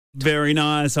Very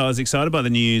nice. I was excited by the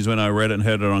news when I read it and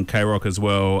heard it on KROCK as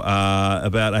well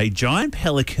about a giant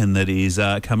pelican that is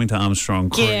coming to Armstrong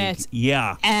Creek.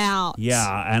 Get out.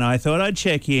 Yeah, and I thought I'd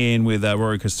check in with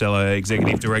Rory Costelloe,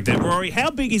 Executive Director. Rory, how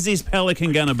big is this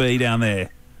pelican going to be down there?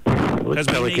 Because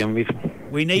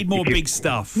we need more big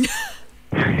stuff.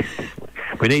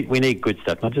 we need good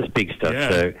stuff, not just big stuff. Yeah.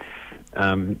 So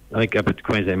I think up at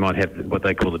Queensland might have what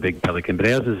they call the big pelican, but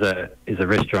ours is a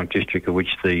restaurant district of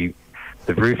which the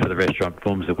roof of the restaurant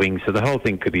forms the wing, so the whole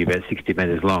thing could be about 60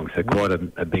 metres long, so quite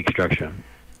a big structure.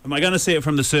 Am I going to see it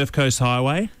from the Surf Coast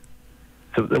Highway?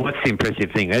 So what's the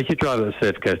impressive thing? As you drive the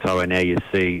Surf Coast Highway now, you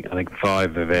see, I think,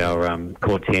 5 of our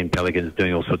core 10 pelicans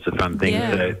doing all sorts of fun things.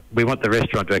 Yeah. So we want the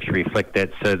restaurant to actually reflect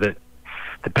that, so that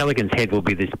the pelican's head will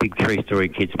be this big 3-storey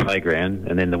kids' playground,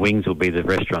 and then the wings will be the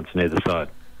restaurants on either side.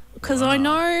 Because I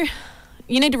know...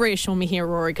 You need to reassure me here,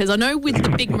 Rory, because I know with the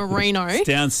big merino... It's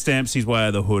down Stampsy's way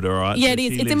of the hood, all right? Yeah, So it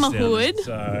is. she It's in my lives down hood. there,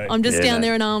 so- I'm just Yeah, down no.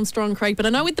 there in Armstrong Creek, but I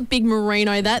know with the big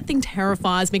merino, that thing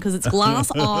terrifies me because it's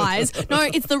glass eyes. No,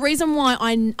 it's the reason why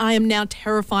I am now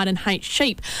terrified and hate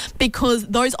sheep, because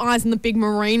those eyes in the big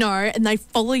merino, and they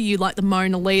follow you like the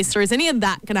Mona Lisa. Is any of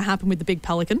that going to happen with the big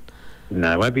pelican?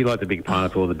 No, it won't be like the big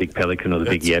pineapple or the big pelican or the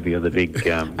big yabby or the big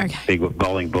big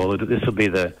bowling ball. This will be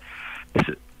the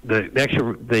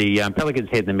pelican's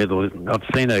head in the middle. I've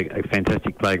seen a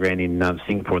fantastic playground in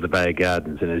Singapore, the Bay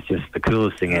Gardens, and it's just the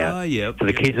coolest thing out. Oh, yep. So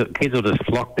the kids will just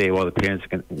flock there while the parents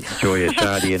can enjoy a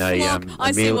shardy and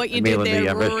I see what you did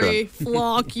there, Rory. restaurant.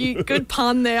 Flock. Good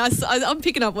pun there. I'm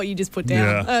picking up what you just put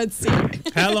down. Yeah. It's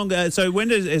sick. How long? So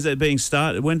when is it being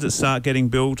started? When does it start getting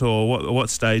built, or what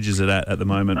stage is it at the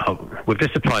moment? We've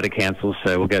just applied to council,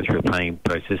 so we'll go through a planning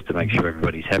process to make sure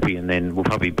everybody's happy, and then we'll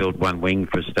probably build one wing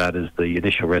for a start as the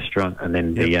initial restaurant, and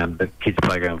then the kids'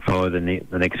 playground will follow. Then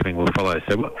the next wing will follow.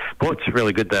 So what's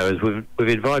really good though is we've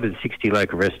invited 60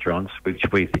 local restaurants, which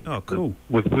we think cool.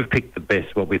 We've picked the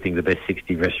best, what we think the best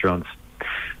 60 restaurants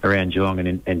around Geelong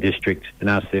and district, and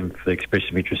asked them for the expression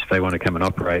of interest if they want to come and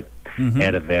operate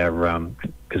out of our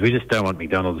because we just don't want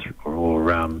McDonald's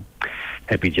or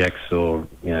Happy Jacks or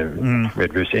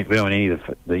Red Rooster. We don't want any of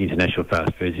the international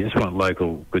fast foods. You just want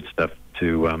local good stuff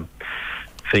to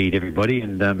feed everybody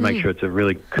and make sure it's a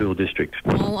really cool district.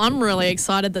 Well, I'm really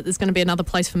excited that there's going to be another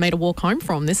place for me to walk home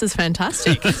from. This is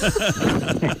fantastic.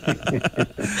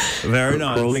 Very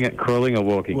nice. Crawling or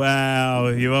walking. Wow,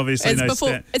 you obviously know.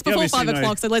 It's before 5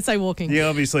 o'clock, so let's say walking. You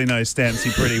obviously know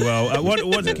Stampsy pretty well.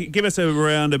 Give us a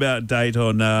roundabout date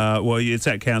on. It's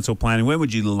at council planning. When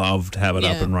would you love to have it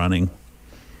up and running?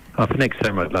 For next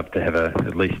summer, I'd love to have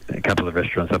at least a couple of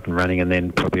restaurants up and running, and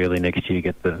then probably early next year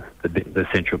get the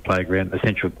central playground, the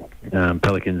central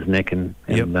Pelican's neck and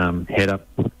head up.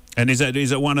 And is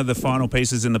it one of the final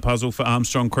pieces in the puzzle for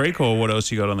Armstrong Creek, or what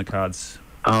else you got on the cards?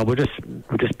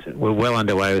 We're well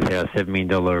underway with our $7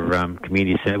 million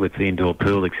community centre with the indoor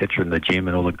pool, etc., and the gym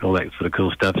and all that sort of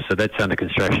cool stuff. So that's under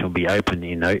construction. Will be open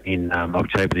in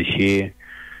October this year.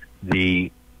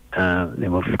 Then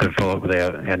we've got to follow up with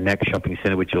our NAC shopping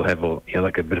centre, which will have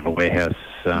like a bit of a warehouse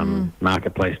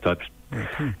marketplace type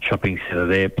shopping centre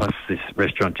there, plus this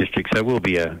restaurant district. So it will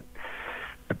be a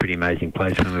pretty amazing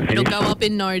place when we're finished. It'll go up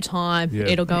in no time. Yeah.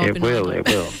 It'll go up in no time. It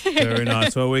will. Very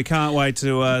nice. Well, we can't wait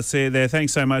to see you there.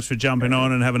 Thanks so much for jumping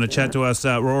on and having a chat to us.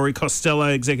 Rory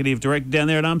Costelloe, Executive Director down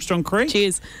there at Armstrong Creek.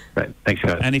 Cheers. Right. Thanks,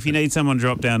 guys. And if you need someone to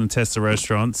drop down and test the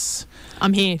restaurants,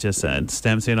 I'm here. just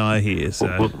Stampsy and I are here.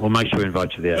 So. We'll make sure we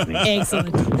invite you to the opening.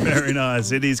 Excellent. Very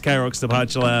nice. It is KROCK'S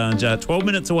Departure Lounge, 12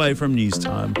 minutes away from news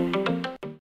time.